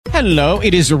Hello,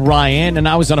 it is Ryan, and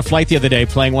I was on a flight the other day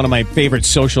playing one of my favorite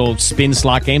social spin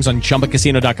slot games on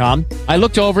ChumbaCasino.com. I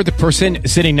looked over at the person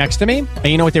sitting next to me, and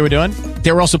you know what they were doing?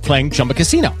 They were also playing Chumba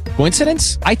Casino.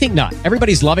 Coincidence? I think not.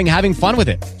 Everybody's loving having fun with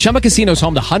it. Chumba Casino is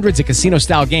home to hundreds of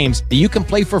casino-style games that you can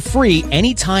play for free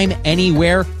anytime,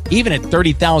 anywhere, even at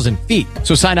 30,000 feet.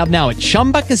 So sign up now at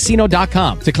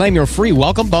ChumbaCasino.com to claim your free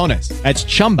welcome bonus. That's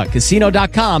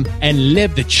ChumbaCasino.com and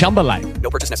live the Chumba life.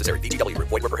 No purchase necessary. VGW.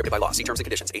 Void where prohibited by law. See terms and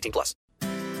conditions. 18 plus.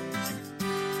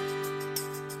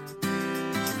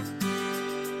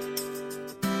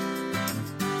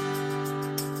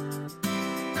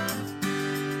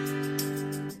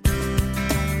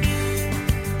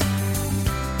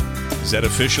 Is that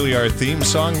officially our theme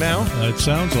song now? It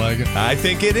sounds like it. I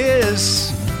think it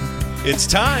is. It's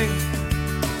time.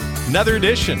 Another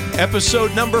edition,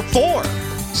 episode number 4,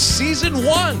 season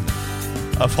 1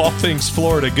 of All Things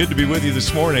Florida. Good to be with you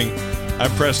this morning. I'm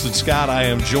Preston Scott. I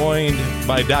am joined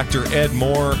by Dr. Ed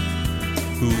Moore,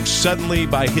 who suddenly,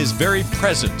 by his very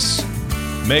presence,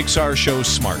 makes our show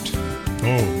smart.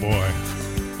 Oh, boy.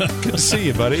 Good to see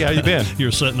you, buddy. How you been?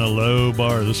 You're setting a low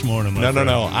bar this morning, my friend.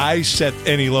 No. I set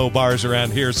any low bars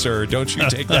around here, sir. Don't you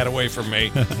take that away from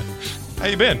me. How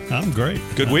you been? I'm great.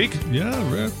 Good week?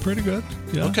 Yeah, pretty good.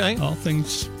 Yeah. Okay. All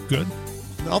things good.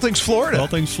 All things Florida. All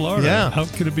things Florida. Yeah. How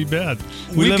could it be bad?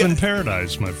 We live in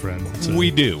paradise, my friend. So.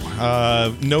 We do.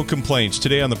 No complaints.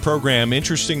 Today on the program,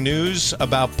 interesting news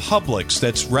about Publix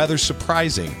that's rather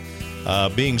surprising.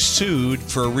 Being sued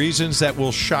for reasons that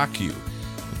will shock you.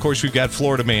 Of course, we've got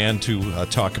Florida Man to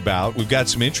talk about. We've got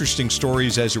some interesting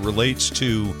stories as it relates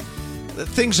to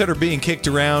things that are being kicked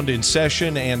around in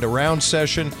session and around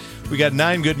session. We got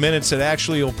 9 good minutes that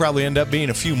actually will probably end up being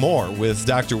a few more with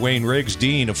Dr. Wayne Riggs,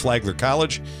 Dean of Flagler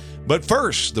College. But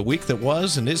first, the week that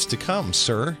was and is to come,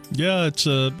 sir. Yeah, it's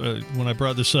when I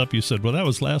brought this up, you said, well, that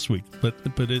was last week, but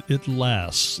it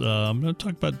lasts. I'm going to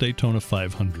talk about Daytona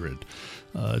 500.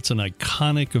 It's an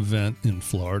iconic event in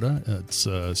Florida. It's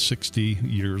 60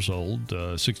 years old,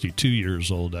 62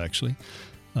 years old, actually.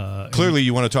 Clearly,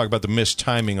 you want to talk about the missed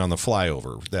timing on the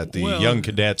flyover, that the young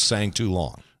cadets sang too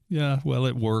long. Yeah, well,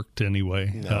 it worked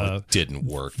anyway. No, it didn't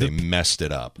work. They messed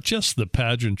it up. Just the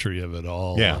pageantry of it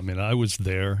all. Yeah. I mean, I was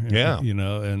there. Yeah. You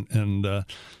know, and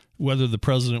whether the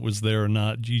president was there or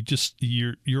not,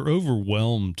 you're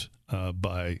overwhelmed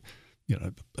by,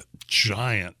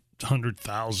 giant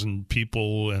 100,000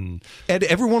 people. And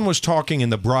everyone was talking in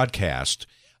the broadcast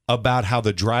about how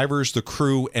the drivers, the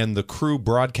crew, and the crew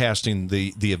broadcasting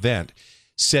the event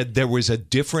said there was a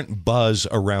different buzz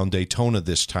around Daytona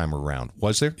this time around.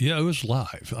 Was there? Yeah, it was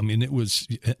live. I mean, it was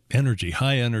energy,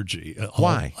 high energy.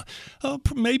 Why?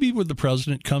 Maybe with the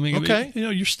president coming. Okay.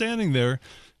 You're standing there,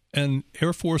 and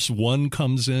Air Force One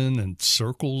comes in and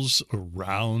circles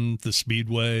around the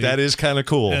speedway. That is kind of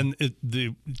cool. And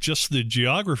just the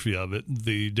geography of it,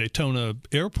 the Daytona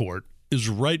airport is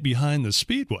right behind the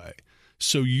speedway.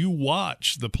 So you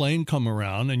watch the plane come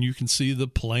around, and you can see the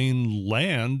plane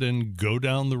land and go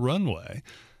down the runway.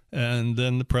 And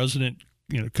then the president,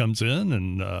 comes in,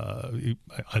 and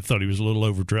I thought he was a little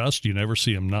overdressed. You never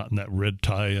see him not in that red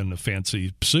tie and a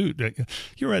fancy suit.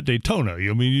 You're at Daytona.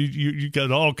 I mean, you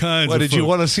got all kinds. What, did you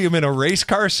want to see him in a race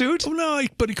car suit? Oh, no,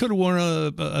 but he could have worn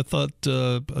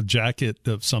a jacket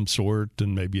of some sort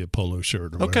and maybe a polo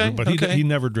shirt or whatever. But he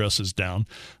never dresses down.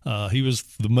 He was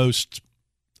the most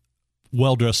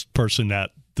well-dressed person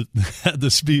at the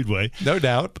Speedway. No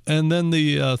doubt. And then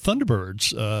the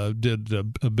Thunderbirds did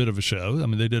a bit of a show. I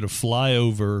mean, they did a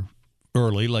flyover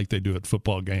early like they do at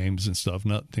football games and stuff.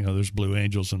 Not, there's Blue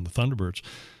Angels and the Thunderbirds.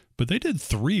 But they did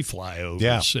 3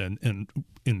 flyovers and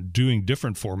in doing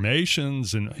different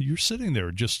formations. And you're sitting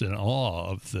there just in awe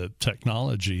of the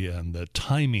technology and the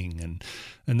timing.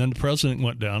 And then the president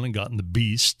went down and got in the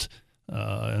Beast.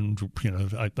 I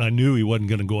knew he wasn't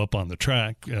going to go up on the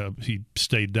track. He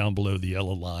stayed down below the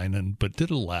yellow line, but did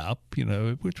a lap,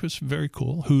 which was very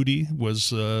cool. Hootie was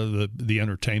the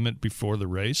entertainment before the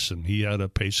race, and he had a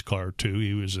pace car too.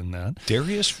 He was in that.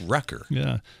 Darius Rucker,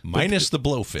 minus the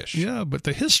blowfish. Yeah, but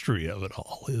the history of it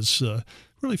all is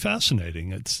really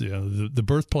fascinating. It's the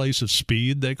birthplace of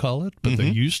speed, they call it. But they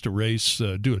used to race,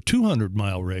 do a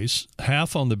 200-mile race,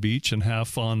 half on the beach and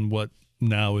half on what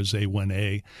now is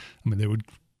A1A. I mean, they would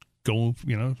go,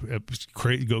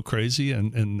 go crazy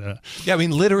and I mean,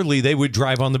 literally, they would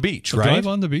drive on the beach, right? Drive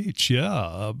on the beach,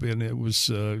 yeah. And it was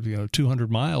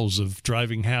 200 miles of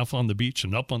driving half on the beach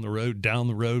and up on the road, down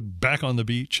the road, back on the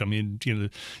beach. I mean,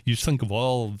 you think of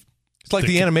all It's like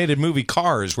the animated movie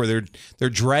Cars, where they're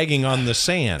dragging on the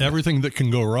sand. Everything that can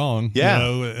go wrong, yeah.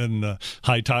 And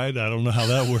high tide, I don't know how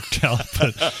that worked out,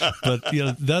 but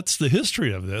that's the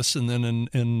history of this. And then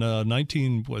in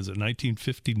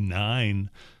 1959,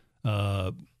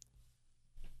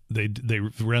 they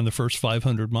ran the first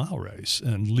 500-mile race,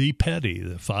 and Lee Petty,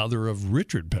 the father of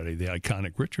Richard Petty, the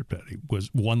iconic Richard Petty,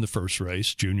 won the first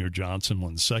race. Junior Johnson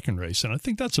won the second race, and I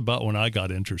think that's about when I got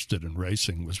interested in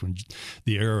racing, was when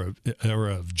the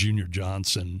era of Junior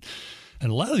Johnson.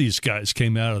 And a lot of these guys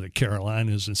came out of the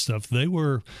Carolinas and stuff. They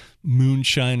were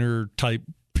moonshiner type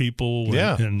people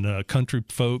and country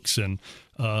folks, and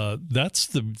that's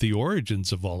the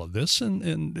origins of all of this,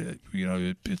 and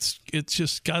it's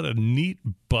just got a neat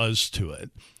buzz to it,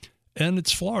 and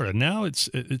it's Florida now. It's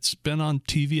been on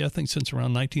TV, I think, since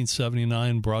around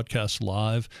 1979, broadcast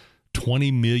live.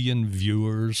 20 million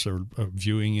viewers are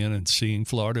viewing in and seeing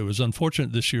Florida. It was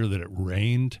unfortunate this year that it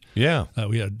rained. Yeah.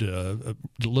 We had a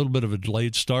little bit of a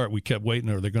delayed start. We kept waiting.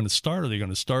 Are they going to start? Are they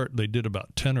going to start? They did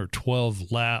about 10 or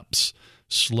 12 laps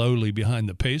slowly behind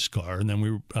the pace car, and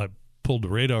then I pulled the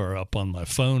radar up on my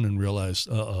phone and realized,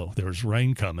 there was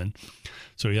rain coming.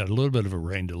 So we had a little bit of a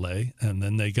rain delay, and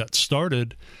then they got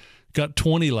started, got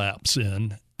 20 laps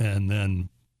in, and then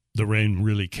the rain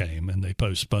really came, and they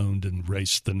postponed and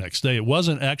raced the next day. It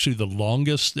wasn't actually the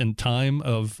longest in time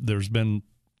there's been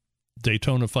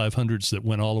Daytona 500s that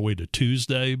went all the way to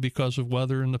Tuesday because of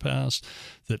weather in the past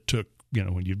that took,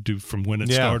 when you do from when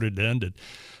it started to ended.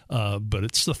 But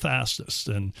it's the fastest.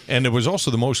 And it was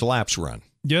also the most laps run.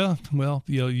 Yeah, well,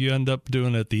 you end up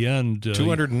doing at the end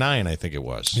 209, I think it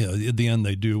was. Yeah, at the end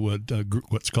they do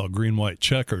what's called green, white,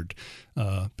 checkered,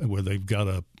 where they've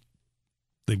got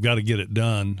to get it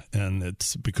done, and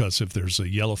it's because if there's a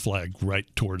yellow flag right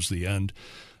towards the end.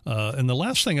 And the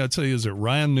last thing I'd say is that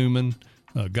Ryan Newman,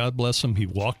 God bless him, he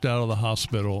walked out of the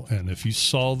hospital, and if you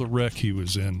saw the wreck he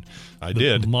was in, I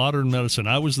did. Modern medicine.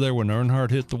 I was there when Earnhardt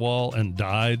hit the wall and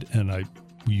died, and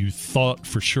you thought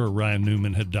for sure Ryan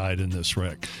Newman had died in this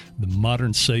wreck. The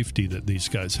modern safety that these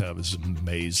guys have is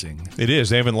amazing. It is.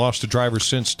 They haven't lost a driver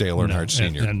since Dale Earnhardt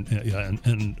Sr. And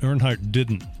Earnhardt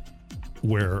didn't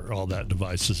wear all that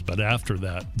devices, but after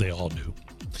that, they all do.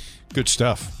 Good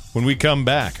stuff. When we come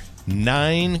back,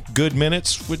 9 good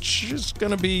minutes, which is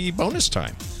going to be bonus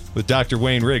time, with Dr.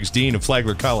 Wayne Riggs, Dean of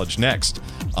Flagler College, next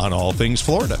on All Things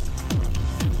Florida.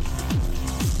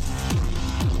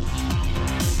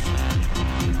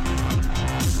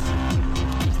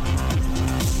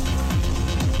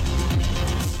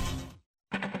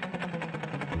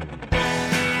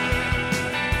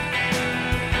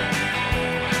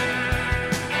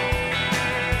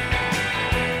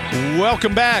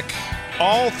 Welcome back.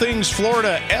 All Things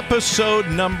Florida, episode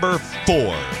number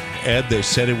 4. Ed, they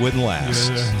said it wouldn't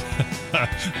last.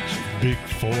 Big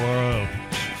 4-0.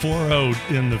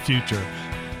 4-0 in the future.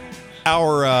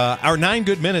 Our 9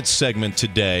 good minutes segment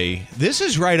today, this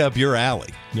is right up your alley.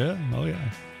 Yeah, oh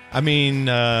yeah. I mean,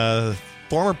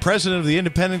 former president of the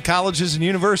Independent Colleges and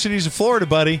Universities of Florida,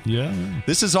 buddy. Yeah.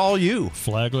 This is all you.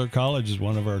 Flagler College is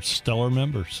one of our stellar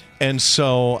members. And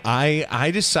so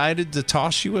I decided to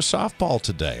toss you a softball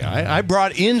today. I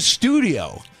brought in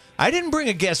studio. I didn't bring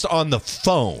a guest on the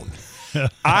phone.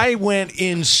 I went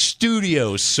in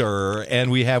studio, sir,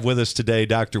 and we have with us today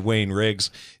Dr. Wayne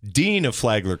Riggs, Dean of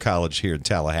Flagler College here in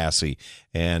Tallahassee.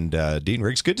 And Dean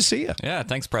Riggs, good to see you. Yeah,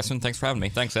 thanks, Preston. Thanks for having me.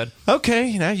 Thanks, Ed.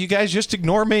 Okay, now you guys just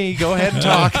ignore me. Go ahead and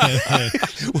talk.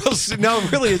 Well, no,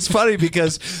 really, it's funny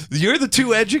because you're the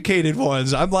two educated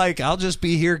ones. I'm like, I'll just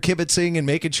be here kibitzing and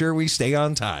making sure we stay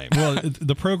on time. Well,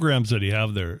 the programs that he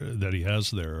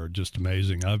has there are just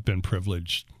amazing. I've been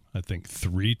privileged, I think,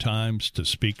 3 times to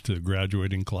speak to the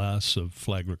graduating class of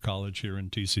Flagler College here in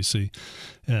TCC.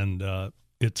 And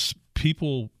it's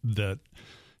people that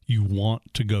you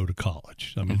want to go to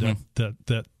college. I mean,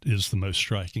 that is the most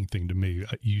striking thing to me.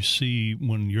 You see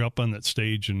when you're up on that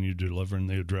stage and you're delivering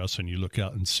the address and you look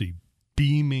out and see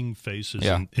beaming faces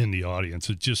in the audience.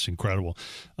 It's just incredible.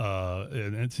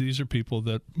 And these are people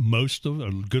that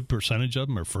a good percentage of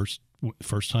them are first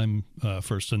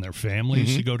in their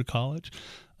families to go to college.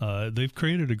 They've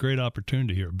created a great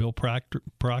opportunity here. Bill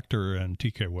Proctor and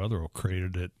TK Weatherall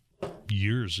created it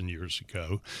years and years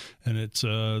ago, and it's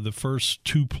the first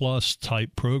 2+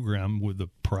 type program with the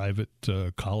private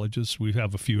colleges. We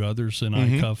have a few others in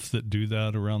ICUF that do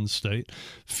that around the state.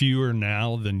 Fewer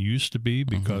now than used to be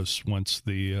because once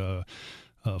the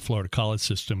Florida college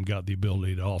system got the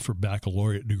ability to offer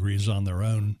baccalaureate degrees on their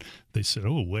own, they said,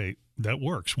 oh, wait, that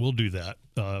works. We'll do that.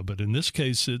 But in this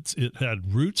case, it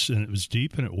had roots and it was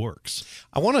deep and it works.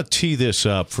 I want to tee this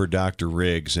up for Dr.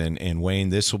 Riggs, and Wayne,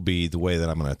 this will be the way that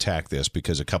I'm going to attack this,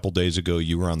 because a couple days ago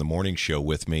you were on the morning show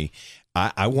with me.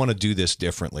 I want to do this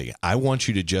differently. I want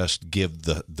you to just give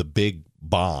the big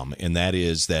bomb, and that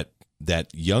is that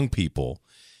young people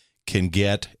can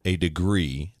get a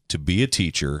degree to be a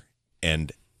teacher,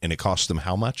 and it costs them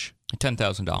how much?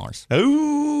 $10,000.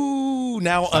 Oh,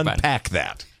 now unpack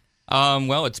that.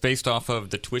 Well, it's based off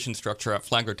of the tuition structure at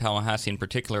Flagler Tallahassee in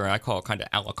particular. I call it kind of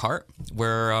a la carte,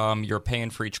 where you're paying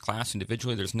for each class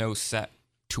individually. There's no set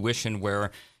tuition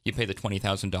where you pay the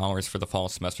 $20,000 for the fall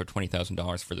semester,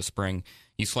 $20,000 for the spring.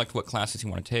 You select what classes you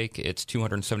want to take. It's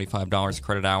 $275 a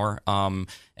credit hour.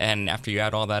 And after you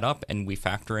add all that up and we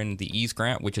factor in the EASE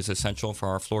grant, which is essential for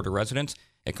our Florida residents,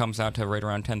 it comes out to right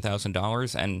around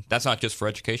 $10,000. And that's not just for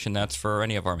education. That's for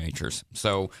any of our majors.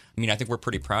 So, I mean, I think we're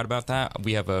pretty proud about that.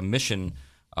 We have a mission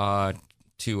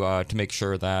to make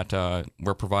sure that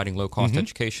we're providing low-cost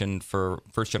education for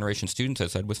first-generation students,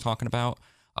 as Ed was talking about.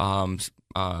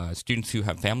 Students who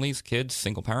have families, kids,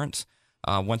 single parents.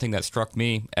 One thing that struck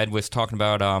me, Ed was talking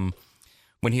about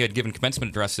when he had given commencement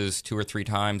addresses 2 or 3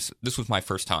 times. This was my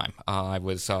first time. I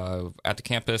was at the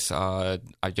campus. I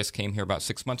just came here about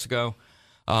 6 months ago,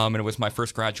 and it was my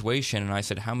first graduation. And I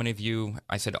said, how many of you?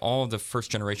 I said, all of the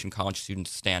first-generation college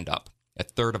students stand up. A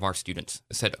third of our students.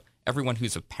 I said, everyone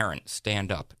who's a parent,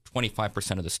 stand up.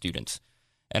 25% of the students.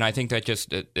 And I think that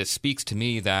just it speaks to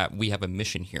me that we have a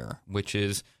mission here, which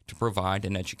is to provide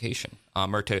an education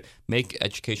or to make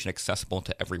education accessible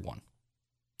to everyone.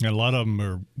 And a lot of them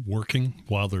are working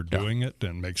while they're doing it,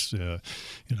 and makes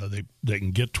they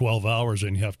can get 12 hours,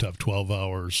 and you have to have 12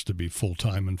 hours to be full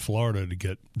time in Florida to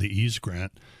get the EASE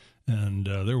grant. And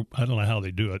I don't know how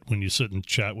they do it. When you sit and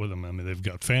chat with them, I mean, they've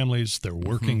got families, they're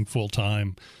working full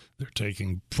time, they're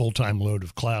taking full time load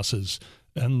of classes.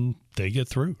 And they get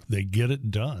through. They get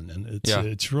it done. And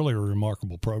it's really a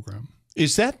remarkable program.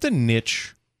 Is that the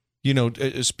niche,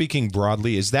 speaking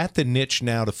broadly, is that the niche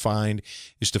now to find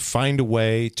a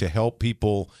way to help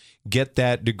people get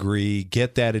that degree,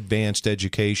 get that advanced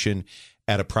education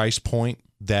at a price point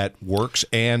that works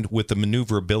and with the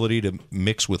maneuverability to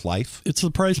mix with life? It's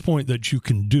the price point that you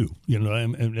can do,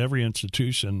 and every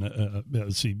institution,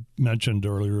 as he mentioned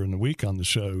earlier in the week on the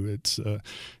show, it's,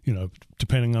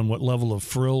 depending on what level of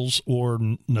frills or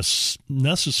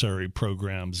necessary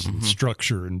programs and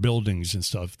structure and buildings and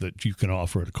stuff that you can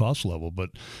offer at a cost level.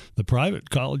 But the private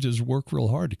colleges work real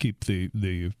hard to keep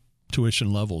the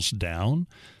tuition levels down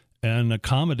and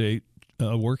accommodate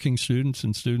working students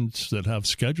and students that have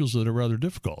schedules that are rather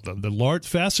difficult. The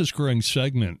fastest growing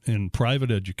segment in private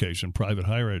education, private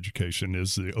higher education,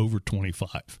 is the over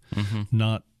 25,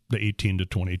 not the 18 to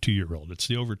 22-year-old. It's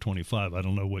the over 25. I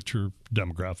don't know what your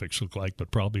demographics look like,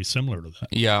 but probably similar to that.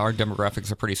 Yeah, our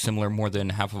demographics are pretty similar. More than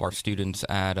half of our students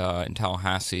in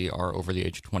Tallahassee are over the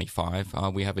age of 25.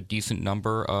 We have a decent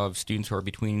number of students who are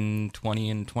between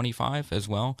 20 and 25 as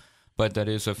well, but that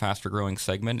is a faster growing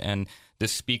segment. And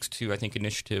this speaks to, I think,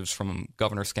 initiatives from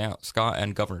Governor Scott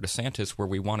and Governor DeSantis, where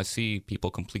we want to see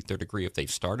people complete their degree. If they've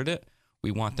started it,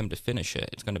 we want them to finish it.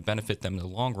 It's going to benefit them in the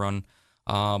long run.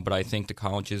 But I think the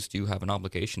colleges do have an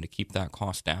obligation to keep that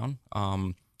cost down.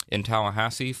 In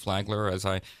Tallahassee, Flagler, as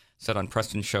I said on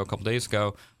Preston's show a couple days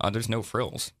ago, there's no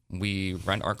frills. We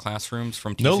rent our classrooms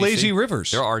from TCC. No lazy rivers.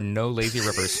 There are no lazy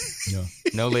rivers.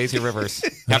 No lazy rivers.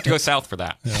 You have to go south for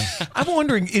that. Yeah. I'm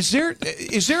wondering, is there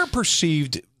a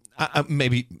perceived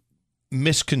maybe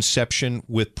misconception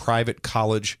with private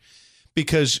college?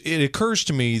 Because it occurs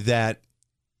to me that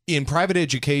in private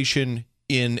education,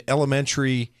 in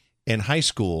elementary and high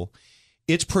school,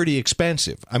 it's pretty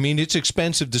expensive. I mean, it's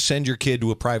expensive to send your kid to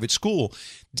a private school.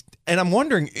 And I'm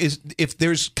wondering if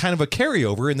there's kind of a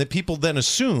carryover and that people then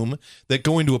assume that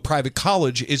going to a private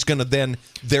college is going to then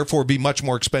therefore be much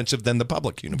more expensive than the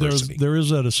public university. There is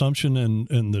that assumption,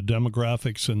 and the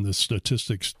demographics and the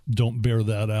statistics don't bear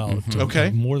that out. Okay.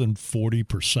 More than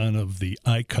 40% of the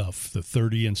ICUF, the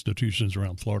 30 institutions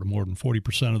around Florida, more than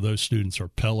 40% of those students are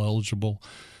Pell eligible.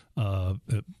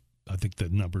 I think the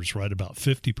number's right. About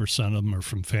 50% of them are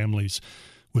from families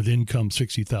with income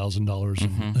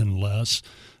 $60,000 and less,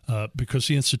 because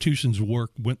the institutions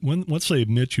work. Once they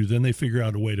admit you, then they figure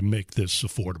out a way to make this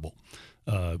affordable,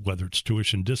 whether it's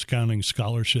tuition discounting,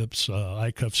 scholarships.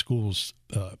 ICUF schools,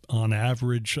 on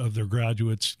average, of their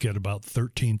graduates get about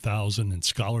 $13,000 in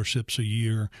scholarships a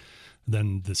year.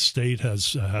 Then the state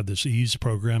has had this EASE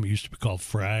program. It used to be called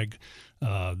FRAG.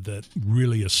 that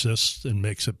really assists and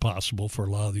makes it possible for a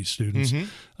lot of these students.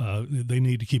 They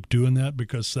need to keep doing that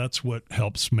because that's what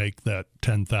helps make that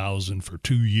 10,000 for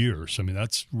 2 years. I mean,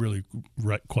 that's really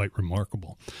quite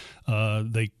remarkable.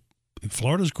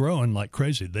 Florida's growing like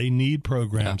crazy. They need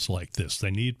programs like this. They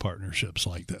need partnerships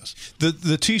like this. The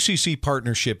TCC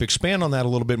partnership, expand on that a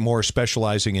little bit more,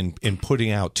 specializing in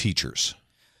putting out teachers.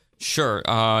 Sure.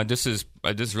 This is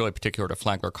really particular to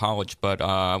Flagler College, but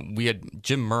we had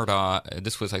Jim Murdaugh.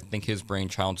 This was, I think, his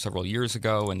brainchild several years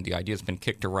ago, and the idea has been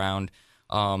kicked around.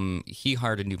 He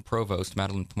hired a new provost,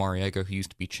 Madeline Pomariego, who used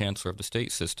to be chancellor of the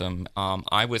state system.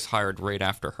 I was hired right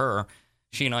after her.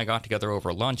 She and I got together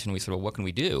over lunch, and we said, well, what can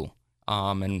we do?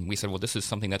 And we said, well, this is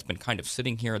something that's been kind of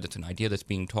sitting here. That's an idea that's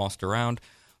being tossed around.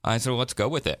 I said, well, let's go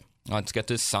with it. Let's get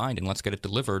this signed, and let's get it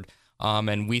delivered.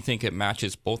 And we think it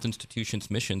matches both institutions'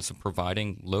 missions of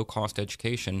providing low-cost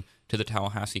education to the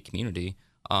Tallahassee community.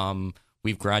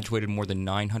 We've graduated more than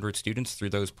 900 students through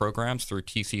those programs, through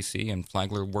TCC and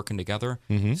Flagler working together.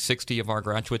 60 of our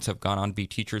graduates have gone on to be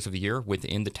Teachers of the Year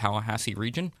within the Tallahassee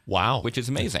region. Wow. Which is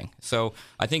amazing. So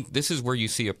I think this is where you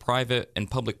see a private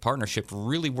and public partnership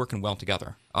really working well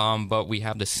together. But we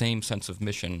have the same sense of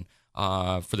mission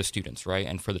for the students, right,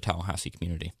 and for the Tallahassee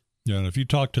community. Yeah, and if you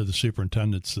talk to the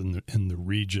superintendents in the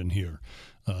region here,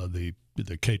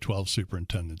 the K-12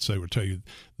 superintendents, they would tell you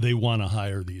they want to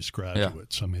hire these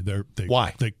graduates. Yeah. I mean,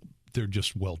 why? They're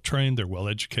just well trained, they're well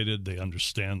educated, they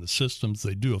understand the systems,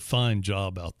 they do a fine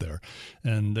job out there,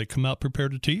 and they come out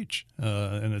prepared to teach.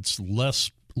 And it's less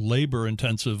labor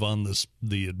intensive on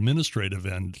the administrative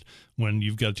end when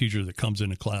you've got a teacher that comes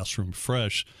in a classroom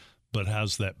fresh, but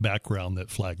has that background that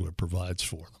Flagler provides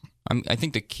for them. I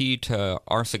think the key to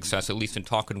our success, at least in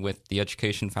talking with the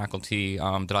education faculty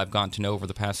that I've gotten to know over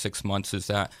the past 6 months, is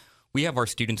that we have our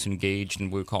students engaged in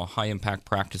what we call high-impact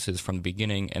practices from the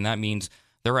beginning, and that means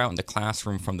they're out in the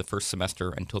classroom from the first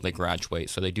semester until they graduate.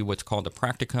 So they do what's called a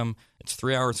practicum. It's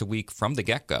 3 hours a week from the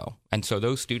get-go. And so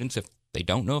those students, if they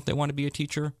don't know if they want to be a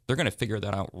teacher, they're going to figure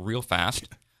that out real fast.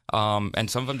 And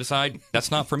some of them decide,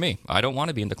 that's not for me. I don't want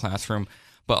to be in the classroom.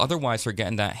 But otherwise, they're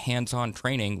getting that hands-on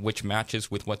training, which matches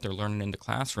with what they're learning in the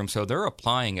classroom. So they're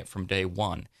applying it from day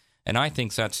one. And I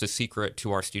think that's the secret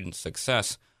to our students'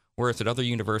 success. Whereas at other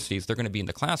universities, they're going to be in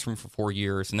the classroom for 4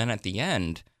 years. And then at the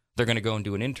end, they're going to go and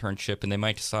do an internship. And they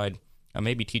might decide,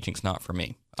 maybe teaching's not for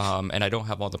me. And I don't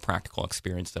have all the practical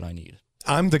experience that I need.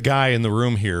 I'm the guy in the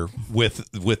room here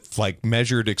with like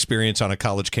measured experience on a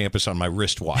college campus on my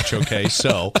wristwatch. Okay.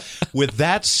 So with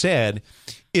that said,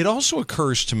 it also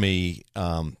occurs to me,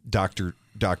 Dr.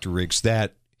 Riggs,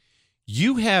 that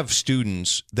you have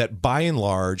students that by and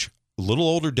large, a little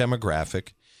older demographic,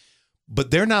 but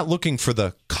they're not looking for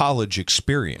the college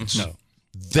experience. No.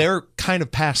 They're kind of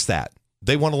past that.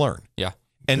 They want to learn. Yeah.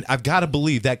 And I've got to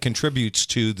believe that contributes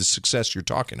to the success you're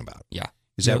talking about. Yeah.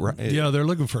 Is that right? Yeah, they're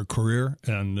looking for a career.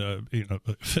 And,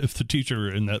 if the teacher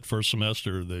in that first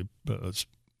semester, the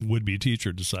would-be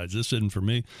teacher decides this isn't for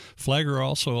me, Flagler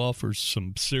also offers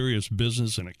some serious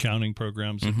business and accounting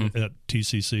programs at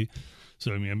TCC.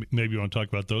 So, I mean, maybe you want to talk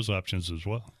about those options as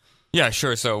well. Yeah,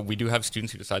 sure. So we do have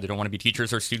students who decide they don't want to be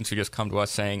teachers, or students who just come to us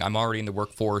saying, I'm already in the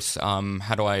workforce.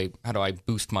 How do I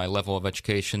boost my level of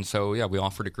education? So, yeah, we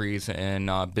offer degrees in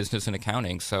business and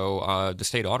accounting. So the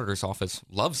state auditor's office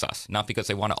loves us, not because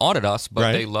they want to audit us,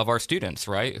 but they love our students,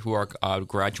 right, who are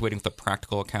graduating with a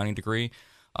practical accounting degree.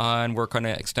 And we're going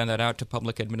to extend that out to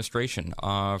public administration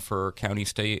for county,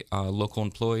 state, local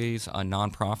employees,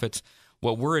 nonprofits.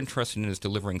 What we're interested in is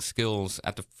delivering skills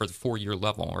for the 4-year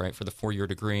level, right, for the 4-year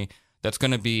degree that's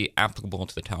going to be applicable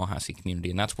to the Tallahassee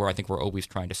community. And that's where I think we're always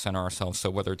trying to center ourselves.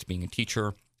 So whether it's being a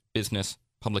teacher, business,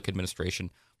 public administration,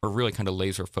 we're really kind of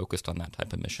laser focused on that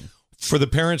type of mission. For the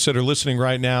parents that are listening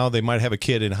right now, they might have a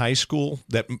kid in high school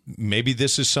that maybe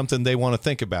this is something they want to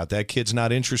think about. That kid's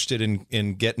not interested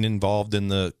in getting involved in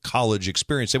the college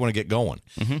experience. They want to get going.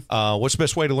 What's the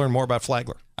best way to learn more about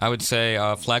Flagler? I would say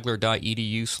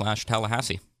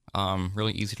flagler.edu/Tallahassee.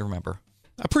 Really easy to remember.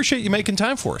 I appreciate you making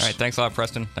time for us. All right. Thanks a lot,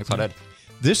 Preston. Thanks a lot, Ed.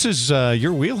 This is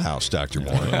your wheelhouse, Dr.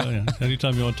 Moore. Yeah.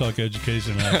 Anytime you want to talk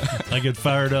education, I get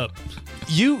fired up.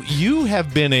 You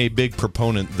have been a big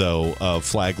proponent, though, of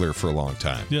Flagler for a long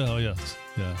time. Yeah.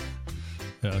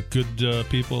 Good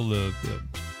people.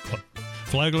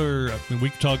 Flagler, we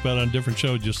can talk about on a different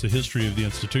show just the history of the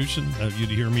institution. You'd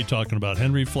hear me talking about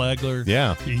Henry Flagler.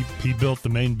 Yeah. He built the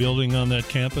main building on that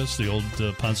campus, the old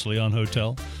Ponce de Leon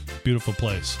Hotel. Beautiful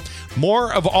place.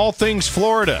 More of All Things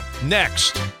Florida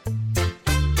next.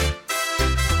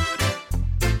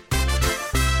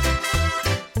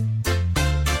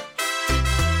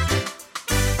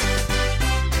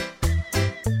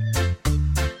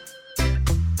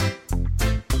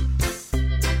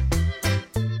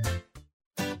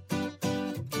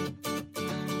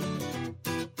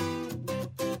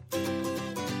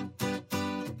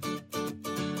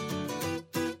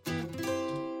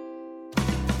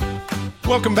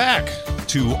 Welcome back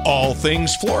to All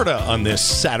Things Florida on this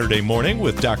Saturday morning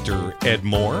with Dr. Ed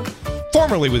Moore,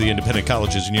 formerly with the Independent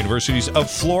Colleges and Universities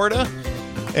of Florida.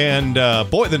 And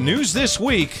boy, the news this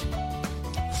week,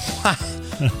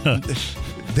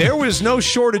 there was no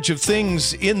shortage of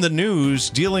things in the news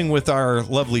dealing with our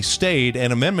lovely state.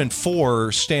 And Amendment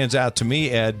 4 stands out to me,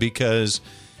 Ed, because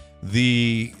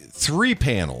the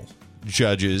three-panel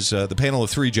judges, the panel of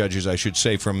three judges, I should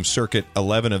say, from Circuit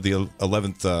 11 of the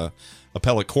 11th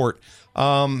Appellate Court,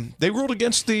 they ruled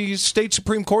against the state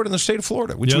Supreme Court in the state of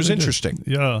Florida, which was interesting.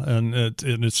 Yeah, and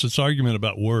it's this argument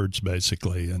about words,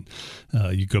 basically. And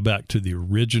you go back to the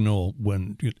original,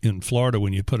 when in Florida,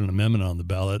 when you put an amendment on the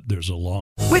ballot, there's a long...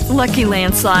 With Lucky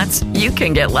Land Slots, you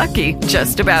can get lucky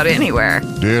just about anywhere.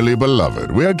 Dearly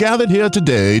beloved, we are gathered here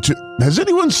today to... Has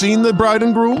anyone seen the bride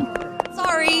and groom?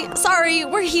 Sorry,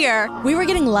 we're here. We were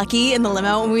getting lucky in the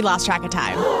limo and we lost track of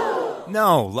time.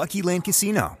 No, Lucky Land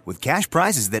Casino, with cash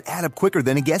prizes that add up quicker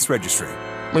than a guest registry.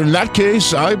 In that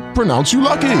case, I pronounce you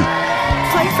lucky.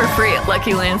 Play for free at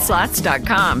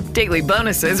LuckyLandSlots.com. Daily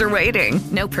bonuses are waiting.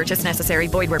 No purchase necessary.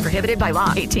 Void where prohibited by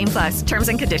law. 18+. Terms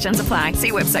and conditions apply.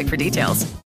 See website for details.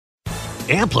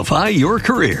 Amplify your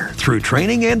career through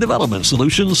training and development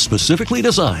solutions specifically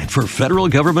designed for federal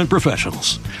government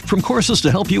professionals. From courses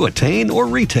to help you attain or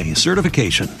retain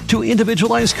certification, to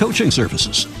individualized coaching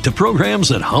services, to programs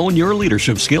that hone your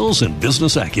leadership skills and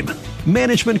business acumen,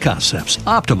 Management Concepts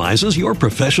optimizes your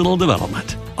professional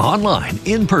development. Online,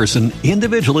 in person,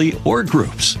 individually, or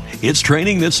groups, it's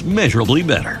training that's measurably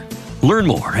better. Learn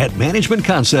more at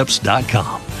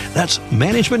managementconcepts.com. That's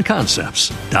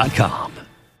managementconcepts.com.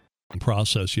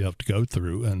 process you have to go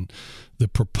through, and the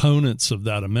proponents of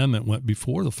that amendment went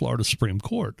before the Florida Supreme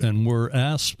Court and were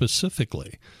asked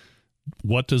specifically,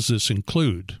 what does this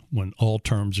include when all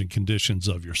terms and conditions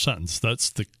of your sentence?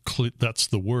 That's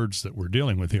the words that we're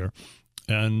dealing with here.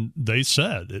 And they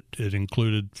said it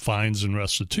included fines and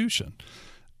restitution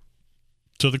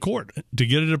to the court to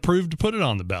get it approved to put it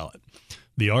on the ballot.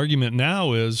 The argument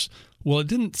now is, well, it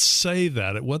didn't say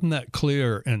that. It wasn't that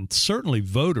clear. And certainly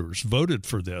voters voted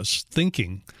for this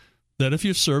thinking that if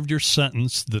you served your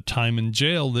sentence, the time in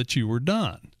jail, that you were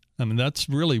done. I mean, that's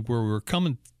really where we're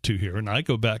coming to here. And I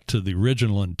go back to the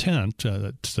original intent.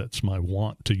 That's my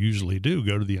want to usually do,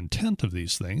 go to the intent of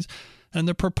these things. And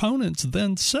the proponents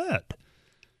then said.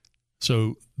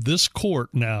 So this court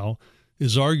now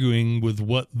is arguing with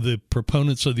what the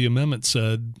proponents of the amendment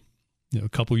said, a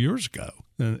couple years ago.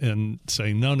 And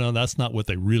saying, no, that's not what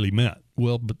they really meant.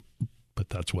 Well, but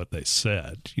that's what they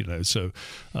said, So,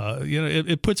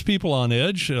 it puts people on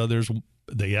edge.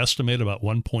 They estimate about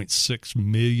 1.6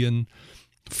 million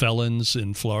felons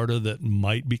in Florida that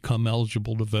might become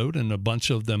eligible to vote, and a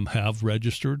bunch of them have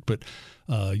registered, but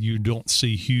you don't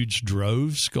see huge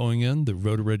droves going in. The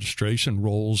voter registration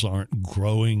rolls aren't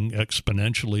growing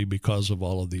exponentially because of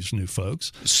all of these new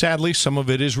folks. Sadly, some of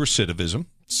it is recidivism.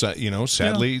 So,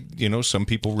 sadly, some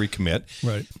people recommit.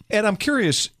 Right. And I'm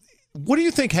curious, what do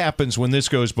you think happens when this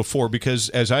goes before? Because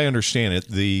as I understand it,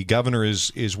 the governor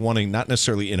is wanting not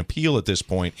necessarily an appeal at this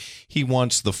point. He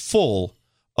wants the full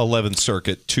 11th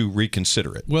Circuit to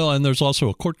reconsider it. Well, and there's also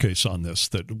a court case on this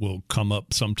that will come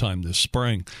up sometime this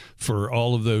spring. For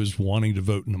all of those wanting to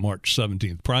vote in the March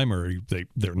 17th primary,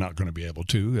 they're not going to be able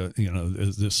to.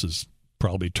 This is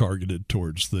probably targeted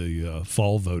towards the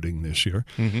fall voting this year.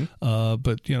 Mm-hmm.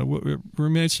 But it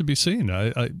remains to be seen.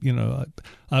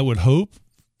 I would hope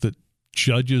that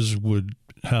judges would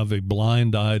have a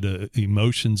blind eye to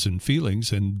emotions and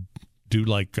feelings and do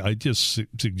like I just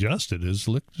suggested, is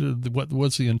look what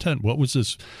was the intent? What was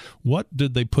this? What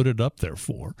did they put it up there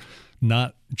for?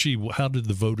 Not, how did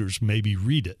the voters maybe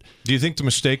read it? Do you think the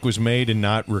mistake was made in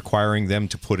not requiring them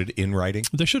to put it in writing?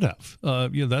 They should have.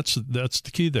 That's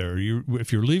the key there.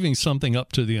 If you're leaving something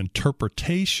up to the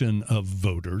interpretation of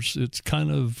voters, it's kind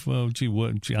of, I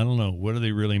don't know, what do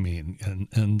they really mean?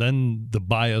 And then the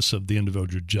bias of the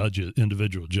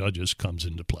individual judges comes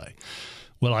into play.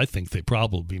 Well, I think they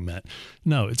probably meant,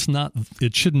 no, it's not.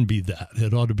 It shouldn't be that.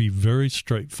 It ought to be very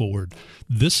straightforward.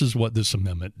 This is what this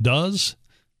amendment does,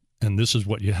 and this is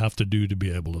what you have to do to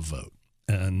be able to vote.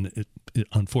 And it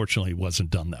unfortunately wasn't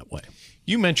done that way.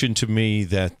 You mentioned to me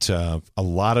that a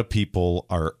lot of people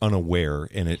are unaware,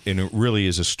 and it really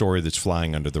is a story that's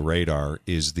flying under the radar,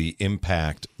 is the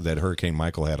impact that Hurricane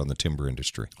Michael had on the timber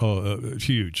industry. Oh,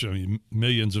 huge. I mean,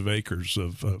 millions of acres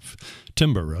of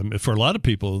timber. For a lot of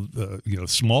people,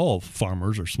 small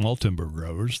farmers or small timber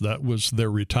growers, that was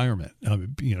their retirement.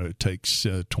 It takes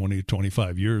 20,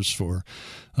 25 years for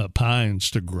pines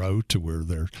to grow to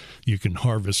where you can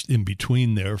harvest in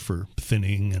between there for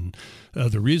thinning and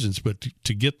other reasons. But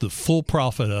to get the full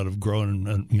profit out of growing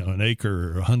an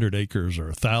acre or 100 acres or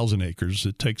 1,000 acres,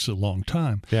 it takes a long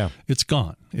time. Yeah. It's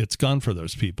gone. It's gone for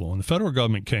those people. And the federal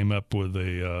government came up with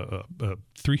a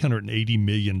 $380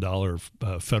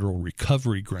 million federal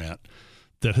recovery grant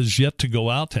that has yet to go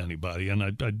out to anybody. And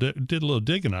I did a little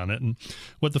digging on it. And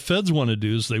what the feds want to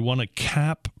do is they want to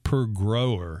cap per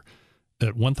grower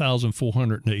at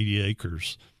 1,480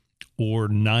 acres or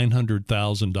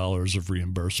 $900,000 of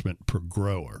reimbursement per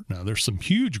grower. Now, there's some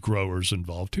huge growers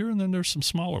involved here, and then there's some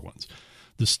smaller ones.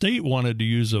 The state wanted to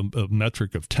use a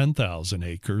metric of 10,000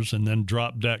 acres and then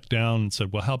dropped back down and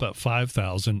said, well, how about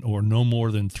 5,000 or no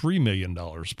more than $3 million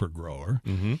per grower?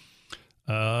 Mm-hmm.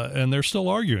 And they're still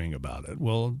arguing about it.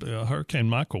 Well, Hurricane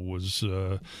Michael was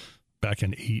back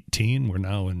in 18. We're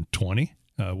now in 20.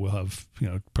 We'll have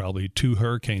probably 2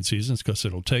 hurricane seasons because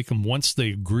it'll take them, once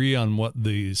they agree on what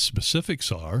the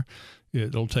specifics are,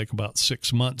 it'll take about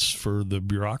 6 months for the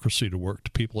bureaucracy to work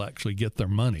to people actually get their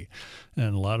money.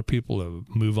 And a lot of people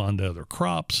move on to other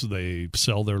crops. They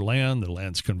sell their land. The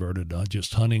land's converted to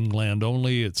just hunting land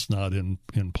only. It's not in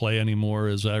play anymore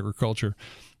as agriculture.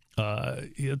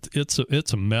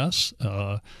 It's a mess.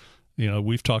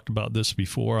 We've talked about this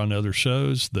before on other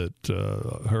shows that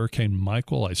Hurricane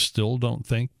Michael, I still don't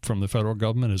think from the federal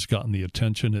government has gotten the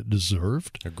attention it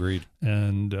deserved. Agreed.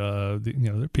 And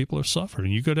the people are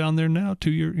suffering. You go down there now,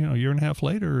 year and a half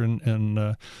later,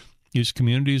 and these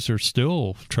communities are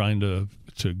still trying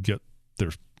to get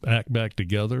their act back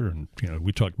together. And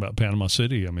we talked about Panama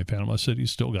City. I mean, Panama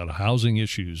City's still got housing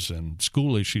issues and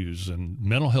school issues and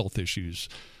mental health issues.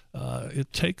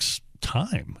 It takes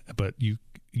time, but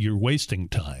you're wasting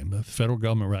time. The federal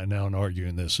government right now in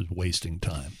arguing this is wasting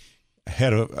time. I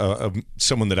had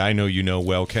someone that I know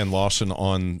well, Ken Lawson,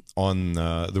 on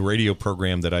the radio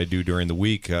program that I do during the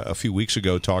week a few weeks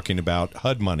ago, talking about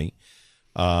HUD money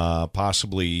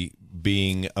possibly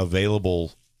being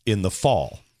available in the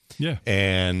fall. Yeah.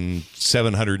 And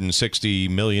 $760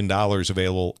 million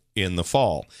available in the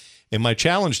fall. And my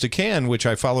challenge to Ken, which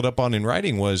I followed up on in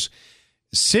writing, was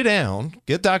sit down,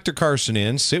 get Dr. Carson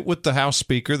in, sit with the House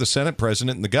Speaker, the Senate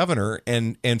President, and the governor,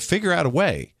 and figure out a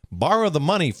way. Borrow the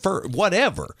money for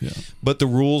whatever, but the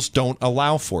rules don't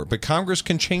allow for it. But Congress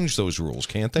can change those rules,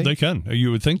 can't they? They can.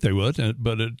 You would think they would,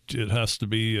 but it has to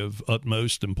be of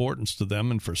utmost importance to them.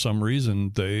 And for some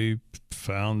reason, they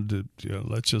found that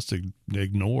let's just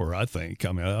ignore. I think.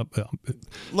 I mean,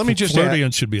 let me just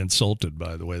Floridians should be insulted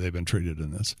by the way they've been treated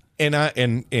in this.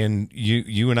 And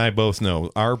you and I both know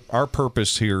our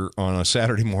purpose here on a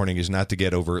Saturday morning is not to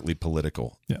get overtly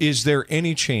political. Yeah. Is there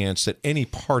any chance that any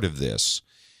part of this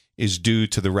is due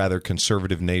to the rather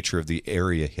conservative nature of the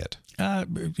area hit? I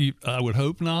would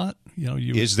hope not.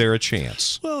 Is there a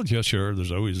chance? Well, yeah, sure.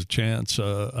 There's always a chance.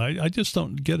 I just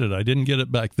don't get it. I didn't get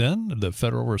it back then. The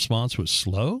federal response was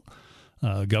slow.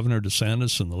 Governor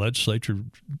DeSantis and the legislature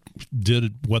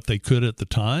did what they could at the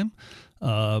time.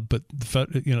 But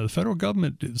the federal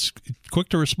government is quick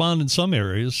to respond in some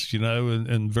areas,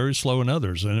 and very slow in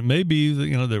others. And it may be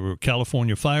that there were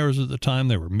California fires at the time,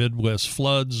 there were Midwest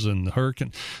floods and the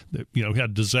hurricane. We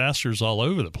had disasters all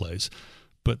over the place.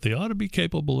 But they ought to be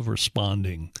capable of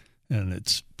responding, and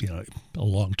it's a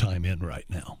long time in right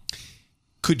now.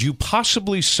 Could you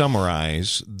possibly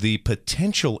summarize the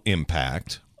potential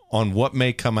impact on what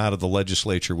may come out of the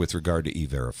legislature with regard to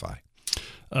E-Verify?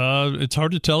 It's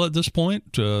hard to tell at this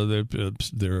point. There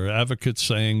are advocates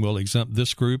saying, well, exempt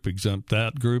this group, exempt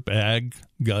that group. Ag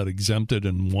got exempted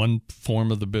in one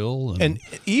form of the bill. And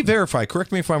E-Verify,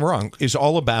 correct me if I'm wrong, is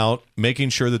all about making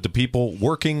sure that the people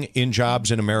working in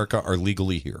jobs in America are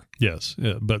legally here. Yes,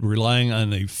 but relying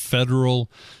on a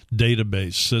federal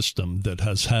database system that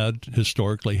has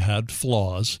historically had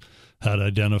flaws, had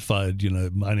identified,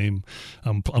 my name,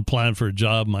 I'm applying for a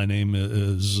job, my name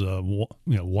is,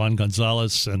 Juan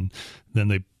Gonzalez, and then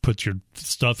they put your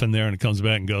stuff in there and it comes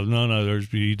back and goes, no,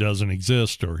 he doesn't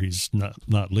exist, or he's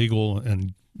not legal,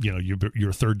 and,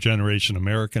 you're third generation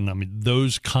American. I mean,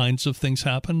 those kinds of things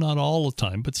happen, not all the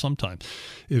time, but sometimes.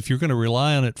 If you're going to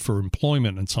rely on it for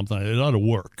employment and something, it ought to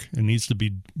work. It needs to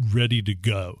be ready to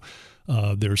go.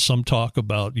 There's some talk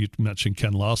about, you mentioned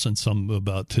Ken Lawson, some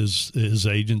about his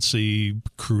agency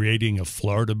creating a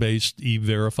Florida-based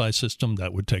E-Verify system.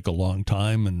 That would take a long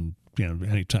time, and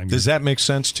anytime. Does that make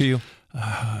sense to you?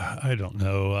 I don't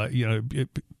know.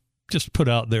 Just put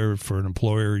out there for an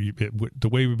employer, the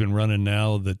way we've been running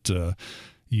now, that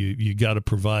you got to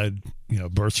provide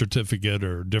birth certificate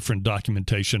or different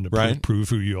documentation to prove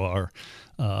who you are,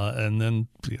 and then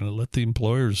let the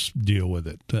employers deal with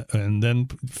it, and then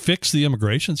fix the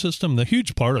immigration system. The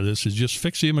huge part of this is just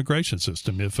fix the immigration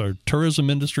system. If our tourism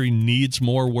industry needs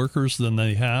more workers than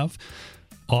they have,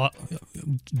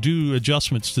 do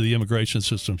adjustments to the immigration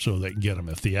system so they can get them.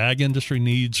 If the ag industry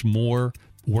needs more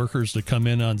workers to come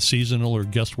in on seasonal or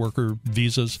guest worker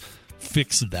visas,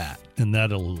 fix that, and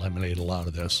that'll eliminate a lot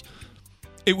of this.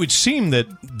 It would seem that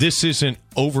this isn't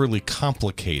overly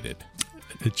complicated.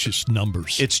 It's just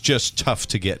numbers. It's just tough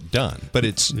to get done, but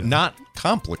it's not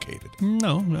complicated.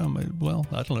 No. Well,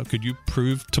 I don't know. Could you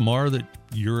prove tomorrow that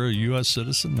you're a U.S.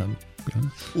 citizen?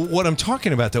 What I'm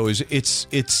talking about, though, is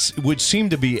it would seem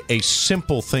to be a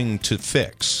simple thing to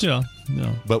fix. Yeah.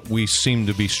 But we seem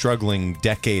to be struggling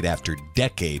decade after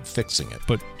decade fixing it.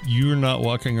 But you're not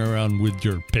walking around with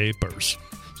your papers.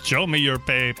 Show me your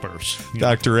papers.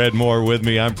 Dr. Ed Moore with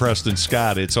me. I'm Preston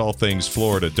Scott. It's All Things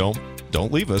Florida.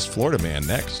 Don't leave us. Florida Man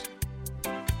next.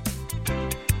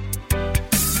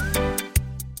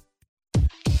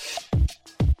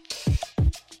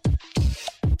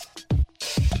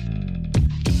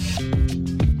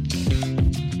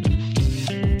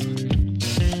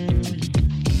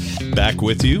 Back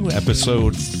with you,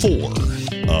 episode 4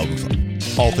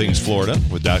 of All Things Florida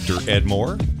with Dr. Ed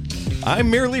Moore.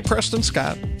 I'm merely Preston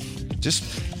Scott, just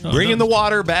bringing the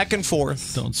water back and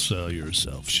forth. Don't sell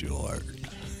yourself short.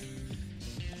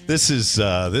 This is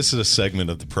a segment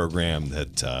of the program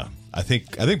that I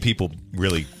think people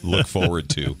really look forward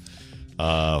to.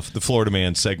 The Florida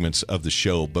Man segments of the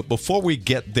show. But before we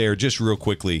get there, just real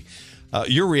quickly,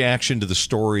 your reaction to the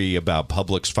story about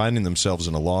Publix finding themselves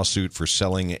in a lawsuit for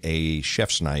selling a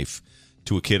chef's knife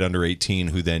to a kid under 18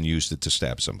 who then used it to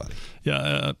stab somebody.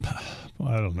 Yeah,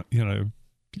 I don't know.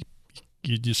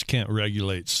 You just can't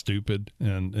regulate stupid,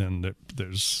 and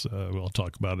there's we'll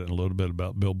talk about it in a little bit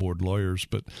about billboard lawyers,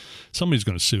 but somebody's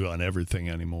going to sue on everything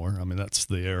anymore. I mean, that's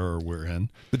the era we're in.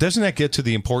 But doesn't that get to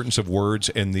the importance of words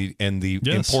and the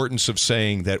Yes. importance of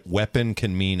saying that weapon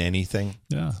can mean anything?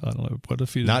 Yeah, I don't know. What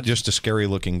if he not just a scary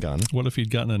looking gun? What if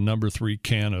he'd gotten a number 3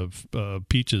 can of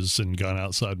peaches and gone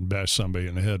outside and bashed somebody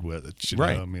in the head with it? You know?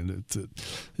 I mean,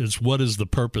 it's what is the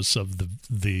purpose of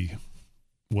the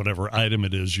whatever item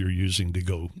it is you're using to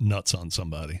go nuts on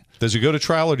somebody. Does it go to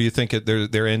trial, or do you think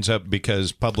there ends up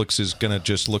because Publix is going to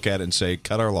just look at it and say,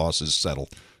 cut our losses, settle?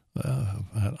 I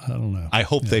don't know. I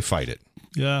hope they fight it.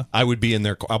 Yeah. I would be in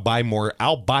there. I'll buy more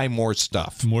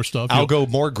stuff. More stuff? I'll go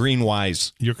more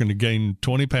Greenwise. You're going to gain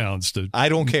 20 pounds to I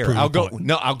don't care. I'll go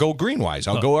Greenwise.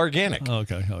 I'll go organic.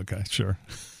 Okay, sure.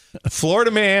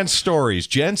 Florida Man stories.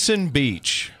 Jensen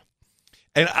Beach.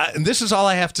 And this is all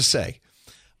I have to say.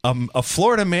 A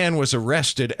Florida man was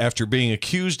arrested after being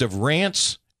accused of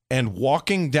rants and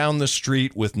walking down the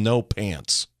street with no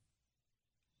pants.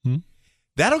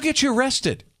 That'll get you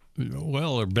arrested.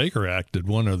 Well, or Baker acted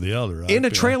one or the other. In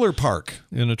a trailer park.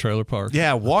 In a trailer park.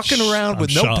 Yeah, walking around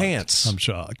with no pants. I'm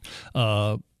shocked.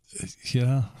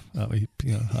 Yeah.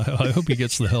 I hope he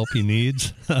gets the help he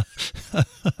needs.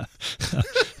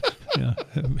 Yeah.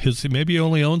 Maybe he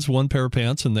only owns one pair of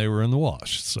pants and they were in the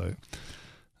wash. So...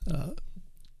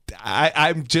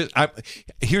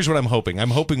 here's what I'm hoping.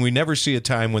 I'm hoping we never see a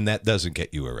time when that doesn't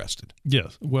get you arrested.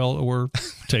 Yes. Well, or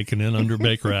taken in under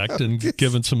Baker Act and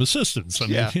given some assistance. I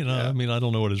mean, I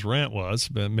don't know what his rant was,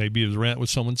 but maybe his rant was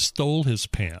someone stole his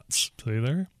pants. See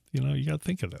there? You got to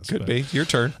think of this. Could be. Your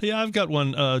turn. Yeah, I've got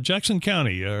one. Jackson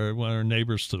County, one of our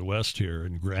neighbors to the west here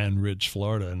in Grand Ridge,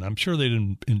 Florida, and I'm sure they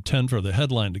didn't intend for the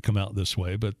headline to come out this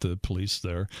way, but the police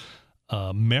there.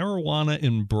 Marijuana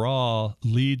in bra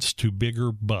leads to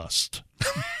bigger bust.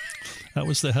 That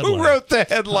was the headline. Who wrote the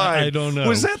headline? I don't know.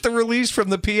 Was that the release from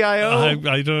the PIO?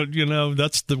 I don't,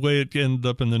 that's the way it ended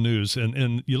up in the news.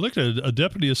 And you look at a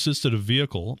deputy assisted a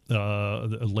vehicle, a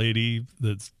lady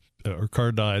that's her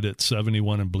car died at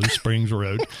 71 in Blue Springs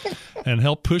Road, and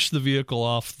helped push the vehicle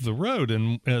off the road.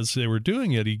 And as they were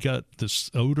doing it, he got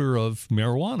this odor of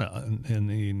marijuana. And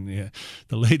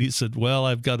the lady said, well,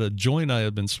 I've got a joint I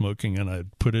had been smoking, and I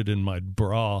put it in my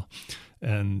bra.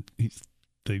 And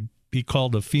he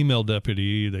called a female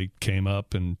deputy. They came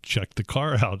up and checked the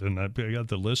car out, and I got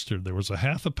the list here. There was a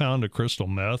half a pound of crystal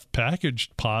meth,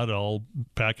 packaged pot, all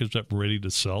packaged up, ready to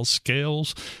sell,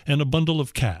 scales, and a bundle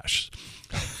of cash.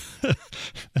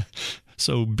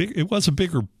 So it was a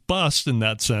bigger bust in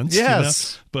that sense.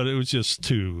 Yes. But it was just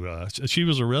too... she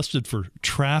was arrested for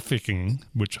trafficking,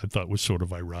 which I thought was sort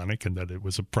of ironic, and that it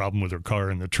was a problem with her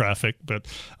car in the traffic. But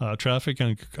traffic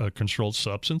and controlled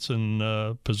substance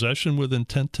and possession with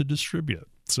intent to distribute.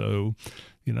 So,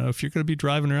 if you're going to be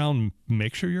driving around,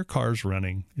 make sure your car's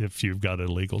running if you've got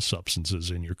illegal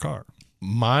substances in your car.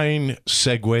 Mine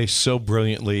segues so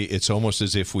brilliantly, it's almost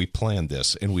as if we planned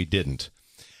this, and we didn't.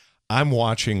 I'm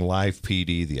watching Live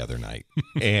PD the other night,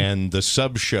 and the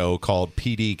sub-show called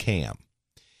PD Cam.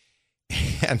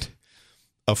 And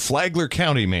a Flagler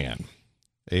County man,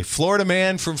 a Florida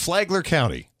man from Flagler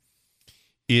County,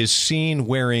 is seen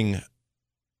wearing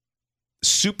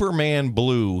Superman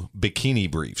blue bikini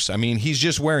briefs. I mean, he's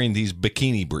just wearing these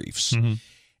bikini briefs. Mm-hmm.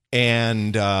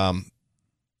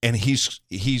 And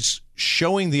he's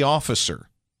showing the officer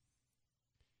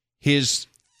his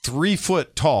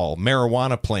 3-foot tall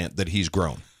marijuana plant that he's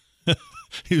grown.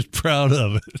 He was proud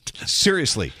of it.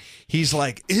 Seriously. He's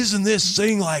like, isn't this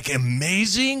thing like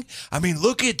amazing? I mean,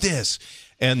 look at this.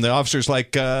 And the officer's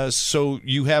like, so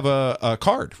you have a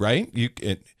card, right?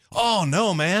 Oh,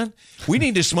 no, man. We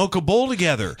need to smoke a bowl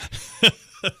together.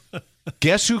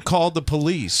 Guess who called the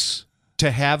police to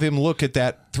have him look at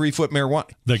that 3-foot marijuana?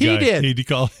 He did. He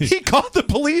called the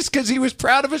police because he was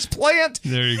proud of his plant.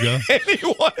 There you go. And he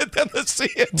wanted them to see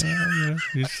it. Well,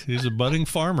 he's a budding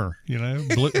farmer.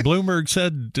 Bloomberg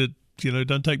said that, it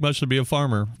doesn't take much to be a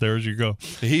farmer. There you go.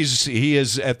 He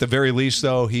is, at the very least,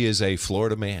 though, he is a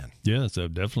Florida man. Yeah, so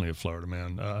definitely a Florida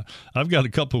man. I've got a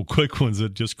couple of quick ones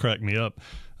that just cracked me up.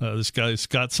 This guy,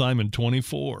 Scott Simon,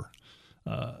 24.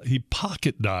 He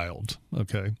pocket dialed,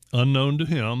 okay, unknown to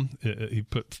him. He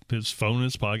put his phone in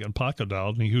his pocket and pocket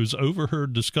dialed, and he was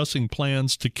overheard discussing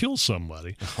plans to kill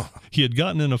somebody. He had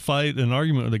gotten in an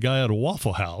argument with a guy at a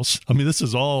Waffle House. I mean, this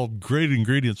is all great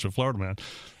ingredients for Florida man.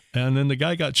 And then the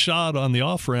guy got shot on the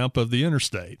off-ramp of the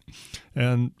interstate.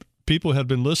 And people had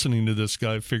been listening to this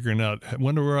guy, figuring out, I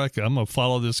wonder where I'm going to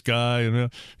follow this guy. And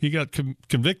he got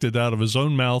convicted out of his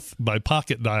own mouth by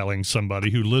pocket dialing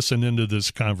somebody who listened into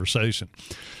this conversation.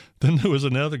 Then there was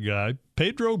another guy,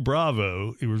 Pedro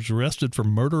Bravo. He was arrested for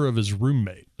murder of his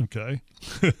roommate, okay?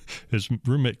 His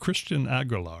roommate, Christian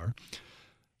Aguilar.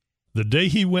 The day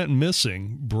he went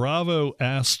missing, Bravo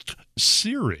asked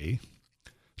Siri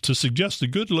to suggest a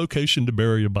good location to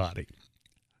bury a body.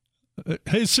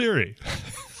 Hey, Siri.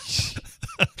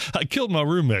 I killed my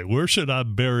roommate. Where should I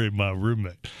bury my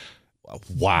roommate?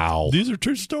 Wow. These are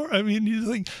true stories. I mean,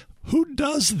 you think, who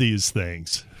does these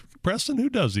things? Preston, who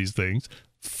does these things?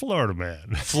 Florida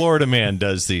man. Florida man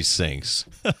does these things.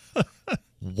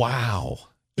 Wow.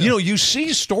 You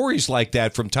see stories like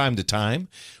that from time to time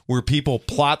where people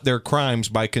plot their crimes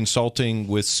by consulting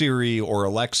with Siri or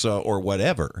Alexa or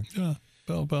whatever. Yeah.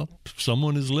 Well,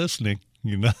 someone is listening,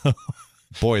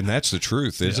 Boy, and that's the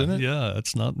truth, isn't it? Yeah,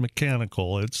 it's not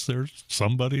mechanical. There's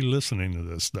somebody listening to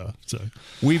this stuff. So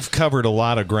we've covered a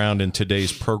lot of ground in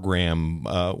today's program.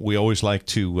 We always like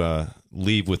to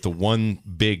leave with the one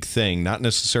big thing, not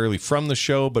necessarily from the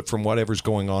show, but from whatever's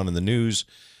going on in the news.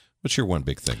 What's your one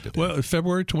big thing today? Well,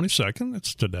 February 22nd,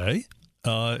 it's today.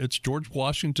 It's George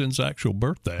Washington's actual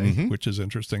birthday, which is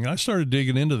interesting. I started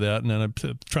digging into that, and then I'm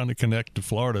trying to connect to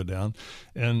Florida down,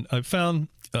 and I found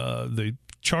the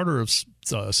Charter of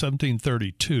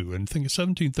 1732. And I think in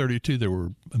 1732 there were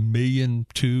 1.2 million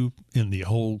in the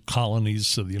whole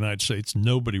colonies of the United States.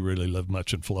 Nobody really lived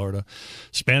much in Florida.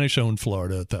 Spanish owned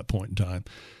Florida at that point in time.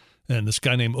 And this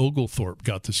guy named Oglethorpe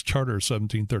got this charter of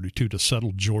 1732 to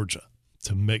settle Georgia,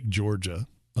 to make Georgia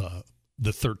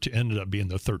ended up being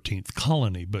the 13th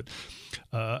colony. But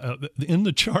in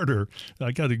the charter,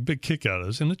 I got a big kick out of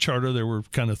this. In the charter, there were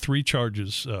kind of 3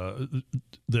 charges.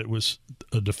 That was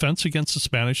a defense against the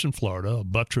Spanish in Florida, a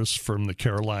buttress from the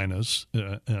Carolinas,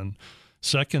 and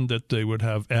second, that they would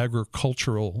have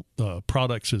agricultural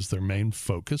products as their main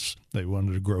focus. They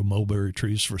wanted to grow mulberry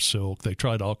trees for silk. They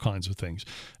tried all kinds of things.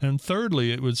 And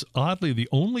thirdly, it was oddly the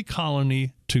only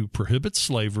colony to prohibit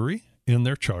slavery in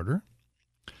their charter,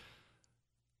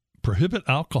 prohibit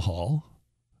alcohol,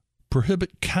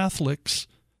 prohibit Catholics,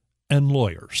 and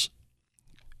lawyers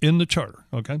in the charter,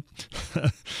 okay?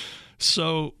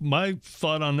 So my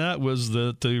thought on that was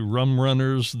that the rum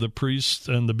runners, the priests,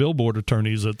 and the billboard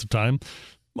attorneys at the time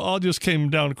all just came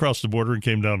down across the border and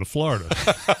came down to Florida.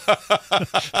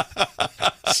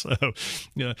 So,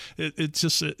 it's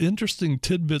just interesting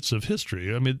tidbits of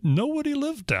history. I mean, nobody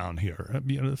lived down here.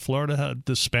 Florida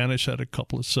the Spanish had a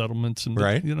couple of settlements, and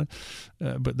right.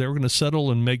 But they were going to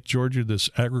settle and make Georgia this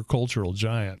agricultural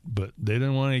giant. But they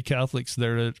didn't want any Catholics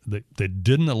there. They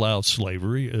didn't allow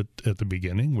slavery at the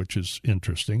beginning, which is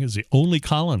interesting. It's the only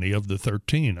colony of the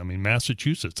 13. I mean,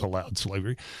 Massachusetts allowed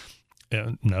slavery.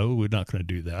 And no, we're not going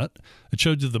to do that. It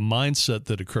showed you the mindset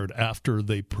that occurred after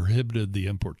they prohibited the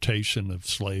importation of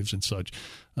slaves and such.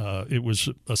 It was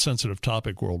a sensitive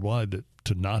topic worldwide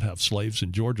to not have slaves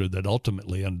in Georgia that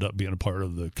ultimately ended up being a part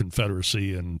of the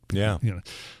Confederacy. And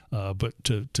but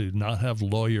to not have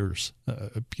lawyers,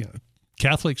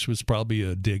 Catholics was probably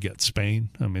a dig at Spain.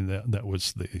 I mean, that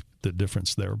was the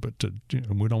difference there. But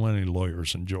we don't want any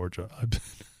lawyers in Georgia.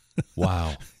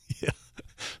 Wow. Yeah.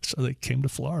 So they came to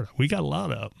Florida. We got a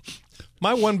lot of them.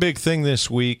 My one big thing this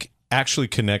week actually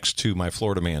connects to my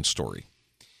Florida man story.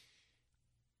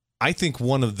 I think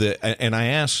and I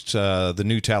asked the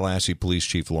new Tallahassee Police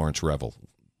Chief Lawrence Revel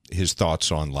his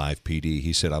thoughts on live PD.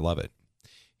 He said, I love it.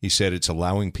 He said it's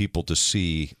allowing people to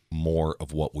see more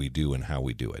of what we do and how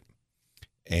we do it.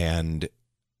 And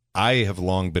I have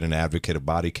long been an advocate of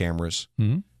body cameras.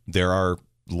 Mm-hmm. There are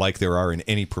in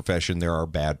any profession, there are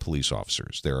bad police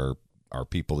officers. There are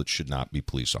people that should not be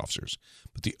police officers.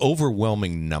 But the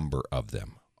overwhelming number of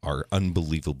them are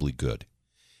unbelievably good.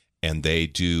 And they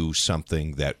do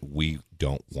something that we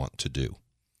don't want to do.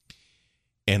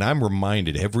 And I'm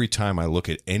reminded every time I look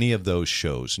at any of those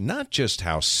shows, not just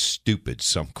how stupid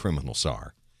some criminals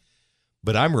are,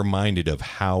 but I'm reminded of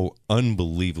how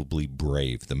unbelievably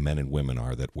brave the men and women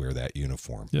are that wear that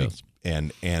uniform. Yes.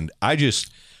 And I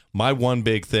just, my one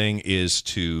big thing is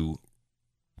to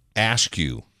ask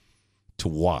you to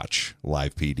watch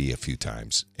Live PD a few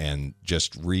times and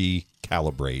just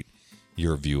recalibrate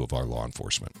your view of our law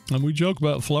enforcement. And we joke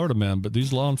about Florida man, but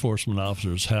these law enforcement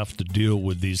officers have to deal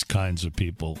with these kinds of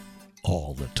people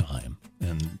all the time.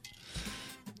 And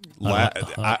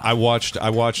I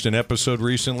watched an episode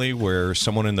recently where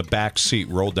someone in the back seat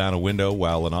rolled down a window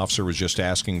while an officer was just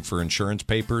asking for insurance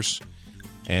papers,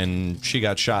 and she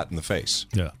got shot in the face.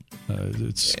 Yeah,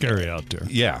 it's scary out there.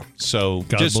 Yeah, so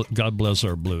God bless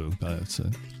our blue.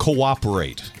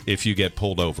 Cooperate if you get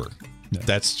pulled over. Yeah.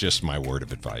 That's just my word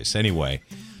of advice. Anyway,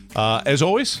 as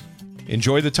always,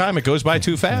 enjoy the time. It goes by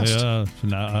too fast. Yeah,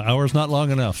 an hour's not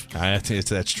long enough.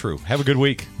 That's true. Have a good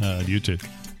week. You too.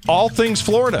 All Things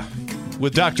Florida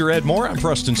with Dr. Ed Moore. I'm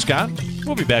Preston Scott.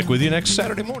 We'll be back with you next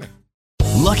Saturday morning.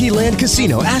 Lucky Land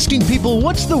Casino, asking people,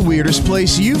 what's the weirdest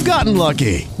place you've gotten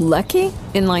lucky? Lucky?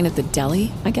 In line at the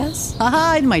deli, I guess?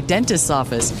 Aha, in my dentist's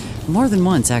office. More than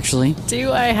once, actually.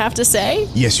 Do I have to say?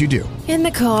 Yes, you do. In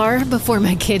the car before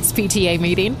my kids' PTA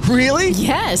meeting. Really?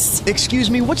 Yes. Excuse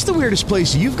me, what's the weirdest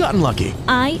place you've gotten lucky?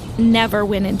 I never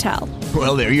win and tell.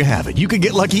 Well, there you have it. You can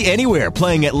get lucky anywhere,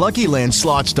 playing at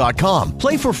LuckyLandSlots.com.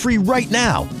 Play for free right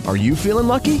now. Are you feeling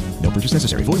lucky? No purchase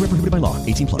necessary. Void where prohibited by law.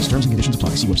 18+. Terms and conditions apply.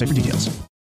 See website for details.